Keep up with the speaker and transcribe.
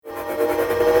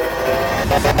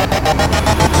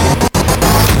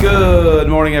Good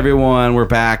morning, everyone. We're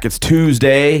back. It's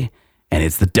Tuesday, and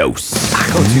it's the dose.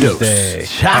 Taco Tuesday.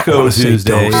 Taco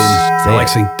Tuesday. I like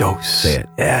saying dose. Say it.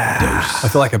 Yeah. Dose. I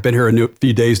feel like I've been here a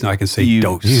few days now. I can say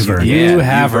dose. You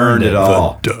have earned it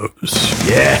all. Dose.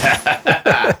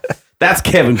 Yeah. That's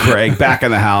Kevin Craig back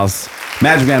in the house.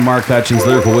 Magic Man Mark Hutchins,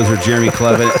 Lyrical Wizard Jeremy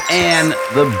Clevin, and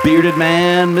the bearded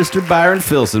man, Mr. Byron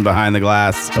Filson behind the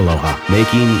glass. Aloha.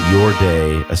 Making your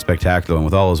day a spectacular one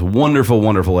with all his wonderful,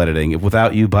 wonderful editing. If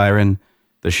without you, Byron,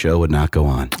 the show would not go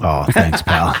on. Oh, thanks,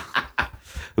 pal.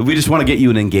 We just want to get you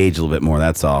engaged a little bit more,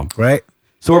 that's all. Right?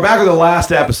 So we're back with the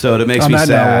last episode. It makes me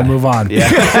sad. We'll move on.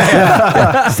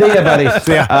 Yeah. See ya, buddy.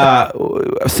 See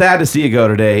ya. Sad to see you go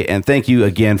today, and thank you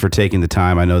again for taking the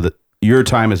time. I know that your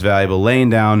time is valuable,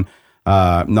 laying down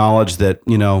knowledge that,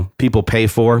 people pay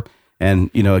for. And,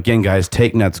 again, guys,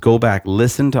 take nuts. Go back,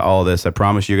 listen to all this. I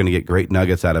promise you're going to get great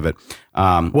nuggets out of it.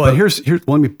 Here's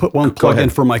let me put one plug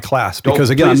in for my class, because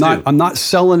again, I'm not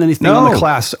selling anything on the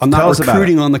class. I'm not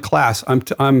recruiting on the class.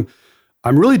 I'm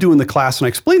really doing the class, and I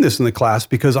explain this in the class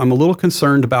because I'm a little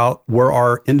concerned about where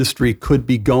our industry could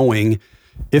be going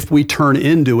if we turn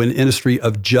into an industry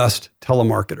of just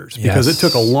telemarketers, because it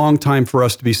took a long time for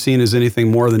us to be seen as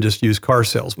anything more than just used car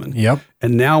salesmen. Yep.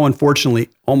 And now, unfortunately,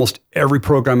 almost every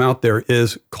program out there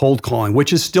is cold calling,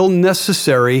 which is still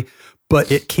necessary,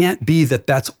 but it can't be that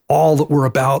that's all that we're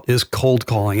about is cold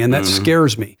calling. And that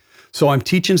scares me. So I'm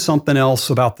teaching something else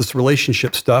about this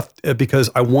relationship stuff because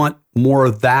I want more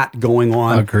of that going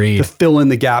on. Agreed. To fill in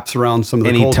the gaps around some of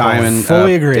the cold calling.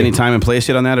 Fully agree. Any time and place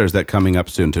yet on that, or is that coming up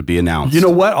soon to be announced? You know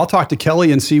what? I'll talk to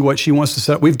Kelly and see what she wants to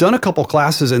set up. We've done a couple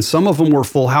classes, and some of them were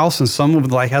full house, and some of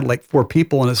them had like 4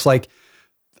 people, and it's like,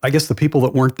 I guess the people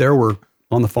that weren't there were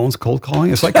on the phones cold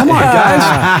calling. It's like, come on,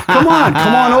 guys, come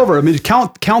on over. I mean,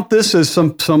 count this as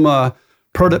some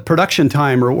production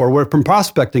time or from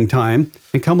prospecting time,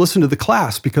 and come listen to the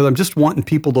class, because I'm just wanting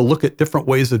people to look at different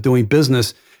ways of doing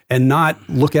business and not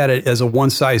look at it as a one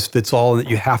size fits all and that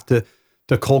you have to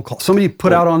cold call. Somebody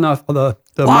put out on the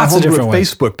My Home Group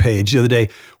Facebook page the other day,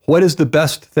 what is the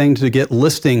best thing to get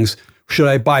listings? Should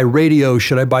I buy radio?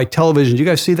 Should I buy television? Did you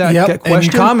guys see that question? And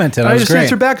you commented. I just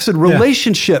answered back and said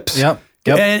relationships. Yep.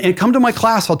 And come to my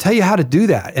class. I'll tell you how to do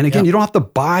that. And again, you don't have to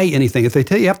buy anything. If they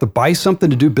tell you have to buy something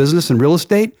to do business in real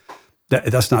estate,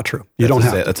 that's not true. You don't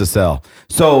have to. That's a sell.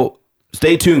 So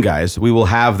stay tuned, guys. We will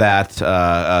have that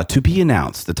to be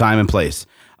announced, the time and place.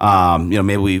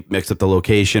 Maybe we mix up the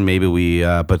location. Maybe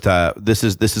this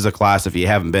is a class, if you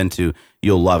haven't been to,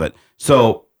 you'll love it.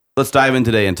 So let's dive in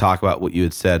today and talk about what you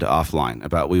had said offline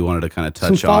about, we wanted to kind of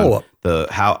touch on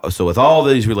so with all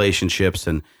these relationships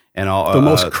and all the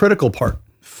most critical part.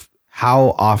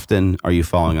 How often are you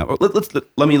following up?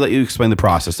 Let me let you explain the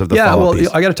process of the follow-up piece.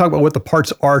 I got to talk about what the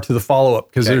parts are to the follow-up,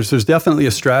 because there's definitely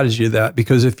a strategy to that.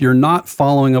 Because if you're not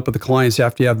following up with the clients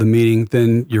after you have the meeting,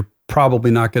 then you're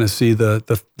probably not going to see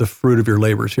the fruit of your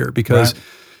labors here. Because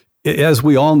as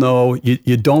we all know,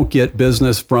 you don't get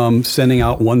business from sending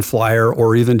out one flyer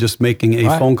or even just making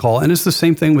a phone call. And it's the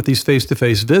same thing with these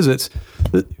face-to-face visits.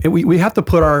 We have to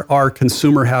put our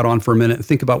consumer hat on for a minute and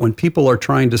think about when people are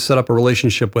trying to set up a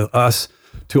relationship with us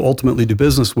to ultimately do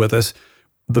business with us.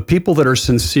 The people that are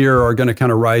sincere are going to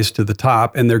kind of rise to the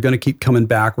top, and they're going to keep coming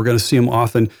back. We're going to see them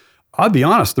often. I'll be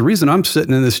honest, the reason I'm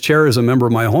sitting in this chair as a member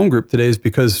of my home group today is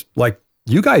because, like,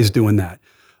 you guys doing that.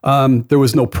 There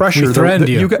was no pressure. We threatened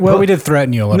you. We did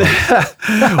threaten you a little bit.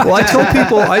 Well, I told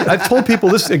people, I've told people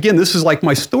this, again, this is like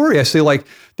my story. I say, like,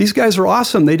 these guys are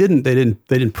awesome. They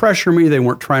didn't pressure me. They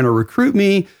weren't trying to recruit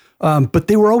me. But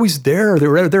they were always there. They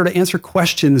were there to answer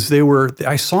questions.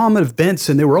 I saw them at events,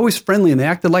 and they were always friendly, and they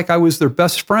acted like I was their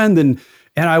best friend. And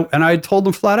I told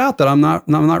them flat out that I'm not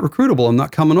recruitable. I'm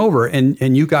not coming over.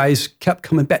 And you guys kept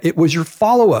coming back. It was your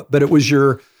follow-up, but it was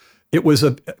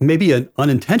maybe an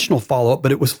unintentional follow-up,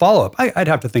 but it was follow-up. I'd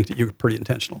have to think that you were pretty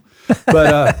intentional.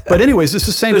 But anyways, it's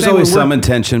the same thing. There's always some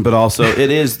intention, but also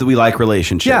it is that we like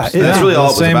relationships. Yeah, that's really all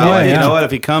it was about. Way, you know what?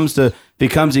 If he comes, he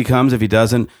comes. If he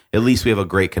doesn't, at least we have a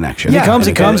great connection. If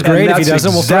he comes, great. If he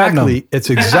doesn't, we'll threaten him. It's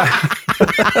exactly.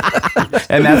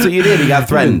 And that's what you did. You got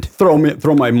threatened. Throw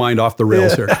my mind off the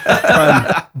rails here.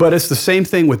 But it's the same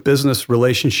thing with business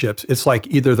relationships. It's like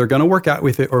either they're going to work out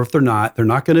with it, or if they're not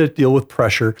going to deal with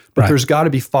pressure. But there's got to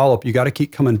be follow-up. You got to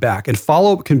keep coming back. And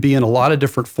follow-up can be in a lot of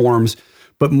different forms.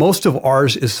 But most of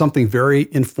ours is something very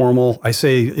informal. I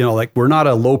say, like we're not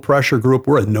a low pressure group,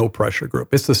 we're a no pressure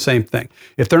group. It's the same thing.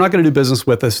 If they're not going to do business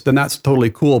with us, then that's totally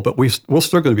cool, but we're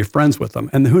still going to be friends with them.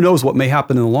 And who knows what may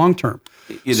happen in the long term.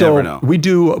 You never know. We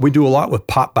do a lot with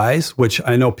pop buys, which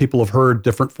I know people have heard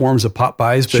different forms of pop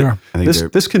buys, but sure.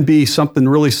 this can be something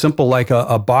really simple like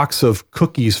a box of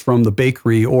cookies from the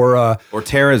bakery or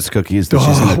Tara's cookies that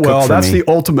she's going to cook for that's me. the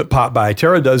ultimate pop buy.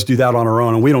 Tara does do that on her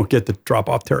own, and we don't get to drop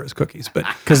off Tara's cookies, but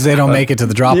because they don't make it to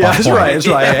the drop-off that's point. right. That's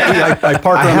right. I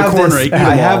park around the corner.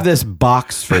 I have this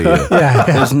box for you.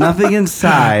 There's nothing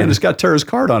inside. And it's got Tara's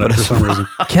card on it for some reason.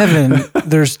 Kevin,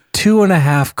 there's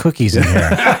 2.5 cookies in here.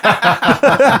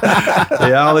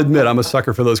 Yeah, I'll admit I'm a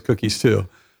sucker for those cookies too.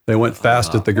 They went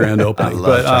fast at the grand opening.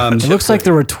 But it looks like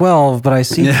there were 12, but I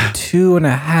see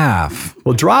 2.5.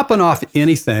 Well, dropping off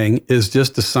anything is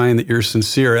just a sign that you're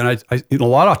sincere. And I a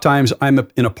lot of times I'm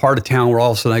in a part of town where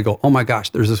all of a sudden I go, oh my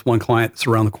gosh, there's this one client that's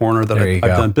around the corner that I've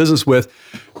done business with.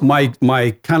 My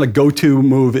kind of go-to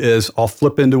move is I'll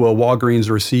flip into a Walgreens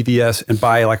or a CVS and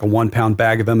buy like a 1-pound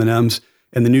bag of M&Ms.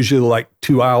 And then usually like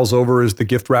 2 aisles over is the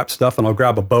gift wrap stuff. And I'll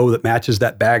grab a bow that matches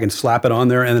that bag and slap it on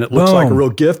there. And then it looks like a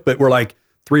real gift, but we're like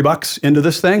 $3 into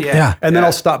this thing. And then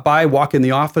I'll stop by, walk in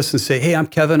the office and say, hey, I'm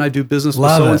Kevin. I do business with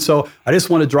so-and-so. I just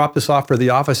want to drop this off for the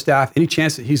office staff. Any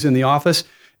chance that he's in the office?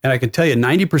 And I can tell you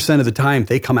 90% of the time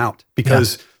they come out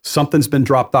because something's been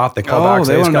dropped off. They call back and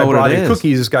say, this guy brought in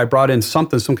cookies. This guy brought in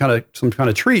something, some kind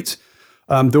of treats.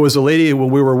 There was a lady when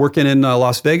we were working in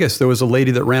Las Vegas, there was a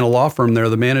lady that ran a law firm there,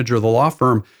 the manager of the law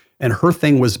firm, and her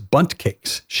thing was bundt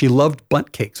cakes. She loved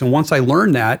bundt cakes. And once I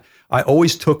learned that, I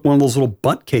always took one of those little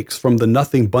bundt cakes from the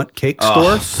Nothing Bundt Cake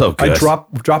store. So good. I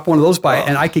drop one of those by,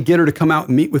 and I could get her to come out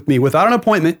and meet with me without an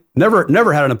appointment. Never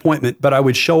had an appointment, but I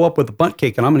would show up with a bundt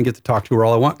cake, and I'm going to get to talk to her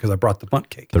all I want because I brought the bundt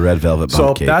cake. The red velvet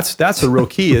bundt cake. So that's a real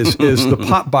key is the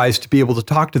pop buys to be able to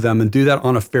talk to them and do that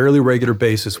on a fairly regular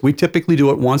basis. We typically do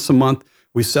it once a month.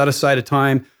 We set aside a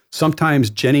time. Sometimes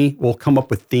Jenny will come up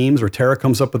with themes or Tara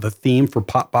comes up with a theme for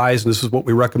pop buys, and this is what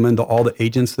we recommend to all the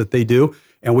agents that they do,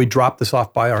 and we drop this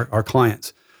off by our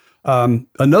clients.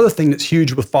 Another thing that's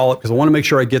huge with follow-up, because I want to make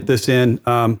sure I get this in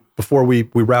before we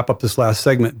wrap up this last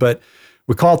segment, but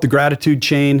we call it the gratitude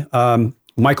chain.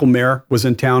 Michael Mayer was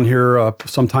in town here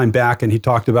some time back, and he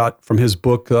talked about from his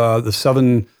book, The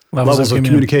 7 Levels of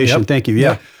Communication. Yep. Thank you.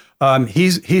 Yeah.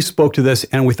 He spoke to this,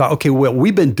 and we thought, okay, well,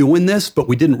 we've been doing this, but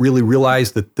we didn't really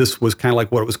realize that this was kind of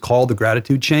like what it was called, the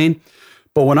gratitude chain.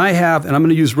 But when I have, and I'm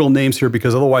going to use real names here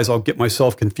because otherwise I'll get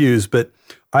myself confused, but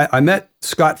I met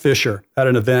Scott Fisher at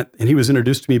an event, and he was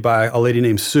introduced to me by a lady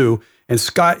named Sue, and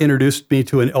Scott introduced me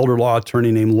to an elder law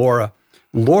attorney named Laura.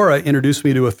 Laura introduced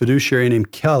me to a fiduciary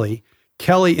named Kelly.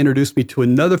 Kelly introduced me to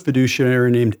another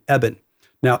fiduciary named Eben.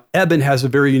 Now, Eben has a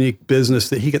very unique business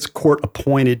that he gets court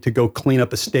appointed to go clean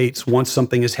up estates once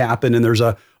something has happened and there's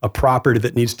a property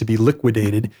that needs to be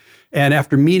liquidated. And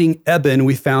after meeting Eben,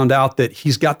 we found out that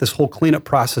he's got this whole cleanup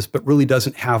process, but really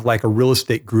doesn't have like a real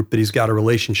estate group that he's got a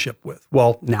relationship with.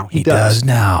 Well, now he does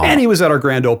now. And he was at our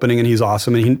grand opening and he's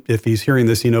awesome. And if he's hearing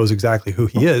this, he knows exactly who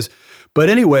he is. But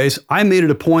anyways, I made it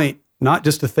a point not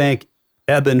just to thank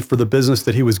Eben for the business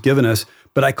that he was giving us,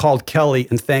 but I called Kelly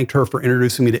and thanked her for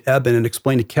introducing me to Eben and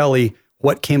explained to Kelly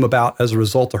what came about as a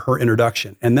result of her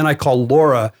introduction. And then I called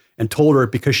Laura and told her,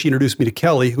 because she introduced me to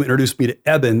Kelly, who introduced me to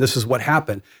Eben, this is what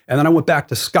happened. And then I went back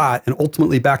to Scott and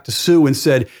ultimately back to Sue and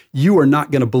said, you are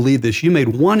not going to believe this. You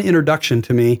made one introduction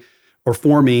to me or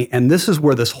for me, and this is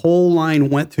where this whole line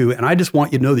went to. And I just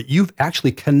want you to know that you've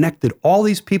actually connected all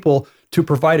these people to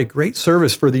provide a great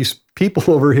service for these people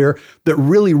over here that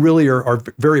really, really are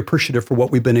very appreciative for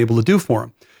what we've been able to do for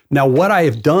them. Now, what I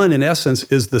have done in essence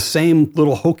is the same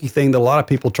little hokey thing that a lot of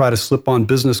people try to slip on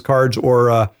business cards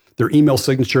or their email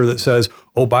signature that says,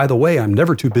 oh, by the way, I'm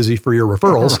never too busy for your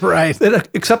referrals. Right.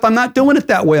 Except I'm not doing it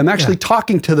that way. I'm actually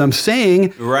talking to them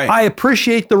saying, I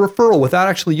appreciate the referral without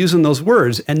actually using those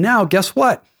words. And now guess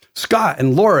what? Scott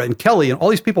and Laura and Kelly and all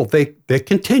these people, they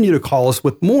continue to call us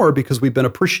with more because we've been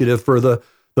appreciative for the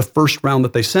first round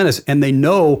that they sent us, and they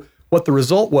know what the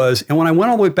result was. And when I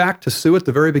went all the way back to Sue at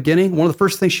the very beginning, one of the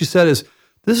first things she said is,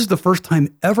 this is the first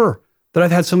time ever that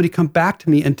I've had somebody come back to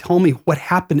me and tell me what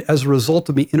happened as a result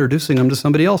of me introducing them to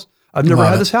somebody else. I've never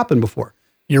had this happen before.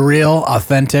 You're real,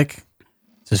 authentic.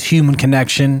 It's human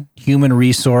connection, human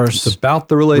resource. It's about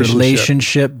the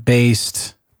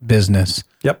relationship-based business.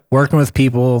 Yep. Working with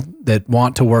people that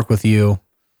want to work with you.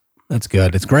 That's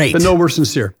good. It's great. But no, we're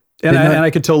sincere. And I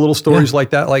could tell little stories like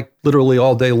that, like literally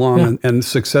all day long, and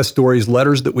success stories,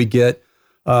 letters that we get.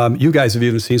 You guys have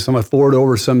even seen some. I forward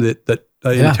over some that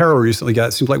in Tara recently got.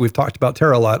 It seems like we've talked about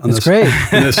Tara a lot on That's this.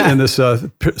 great. in this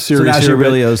series. So now she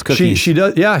really owes cookies. She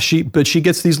does. Yeah. But she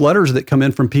gets these letters that come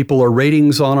in from people or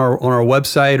ratings on our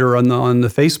website or on the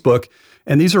Facebook.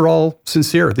 And these are all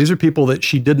sincere. These are people that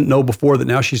she didn't know before that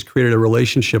now she's created a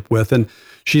relationship with. And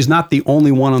she's not the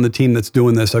only one on the team that's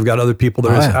doing this. I've got other people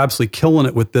that are absolutely killing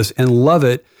it with this and love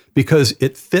it because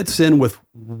it fits in with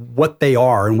what they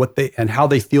are and how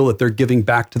they feel that they're giving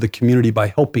back to the community by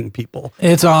helping people.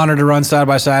 It's an honor to run side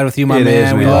by side with you, my It man.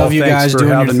 is, We man. love you Thanks guys for doing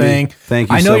your having me. thing. Thank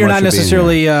you I know so you're much not for being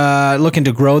necessarily looking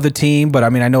to grow the team, but I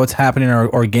mean, I know it's happening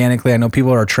organically. I know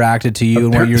people are attracted to you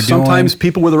and what you're doing. Sometimes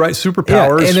people with the right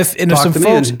superpowers. and if talk some to me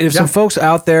folks, and- if some folks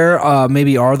out there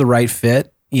maybe are the right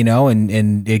fit, you know,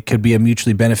 and it could be a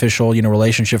mutually beneficial, you know,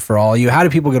 relationship for all of you. How do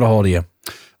people get a hold of you?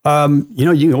 You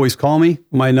know, you can always call me.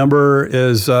 My number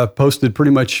is posted pretty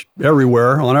much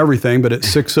everywhere on everything, but it's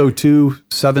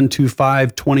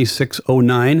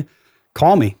 602-725-2609.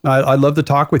 Call me. I'd love to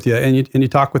talk with you. And you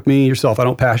talk with me yourself. I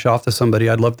don't pass you off to somebody.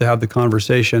 I'd love to have the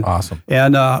conversation. Awesome.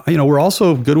 And, you know, we're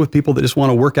also good with people that just want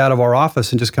to work out of our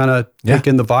office and just kind of take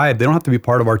in the vibe. They don't have to be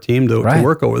part of our team to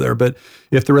work over there. But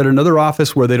if they're at another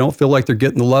office where they don't feel like they're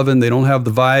getting the loving, they don't have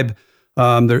the vibe,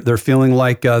 they're feeling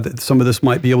like that some of this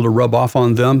might be able to rub off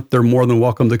on them, they're more than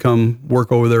welcome to come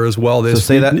work over there as well. They just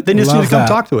need to come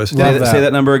talk to us. Say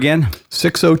that number again.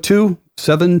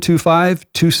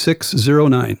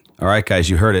 602-725-2609. All right, guys,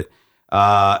 you heard it.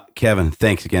 Kevin,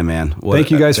 thanks again, man.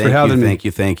 Thank you guys for having me.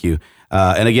 Thank you.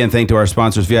 And again, thank to our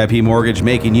sponsors, VIP Mortgage,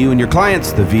 making you and your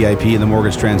clients the VIP in the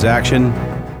mortgage transaction.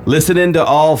 Listen into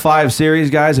all 5 series,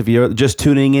 guys. If you're just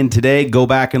tuning in today, go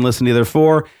back and listen to the other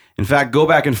 4. In fact, go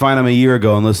back and find them a year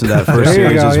ago and listen to that first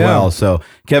series as well. So,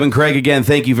 Kevin Craig, again,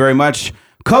 thank you very much.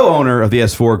 Co-owner of the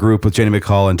S4 Group with Jenny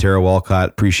McCall and Tara Walcott.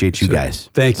 Appreciate you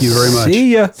guys. Thank you very much.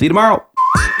 See ya. See you tomorrow.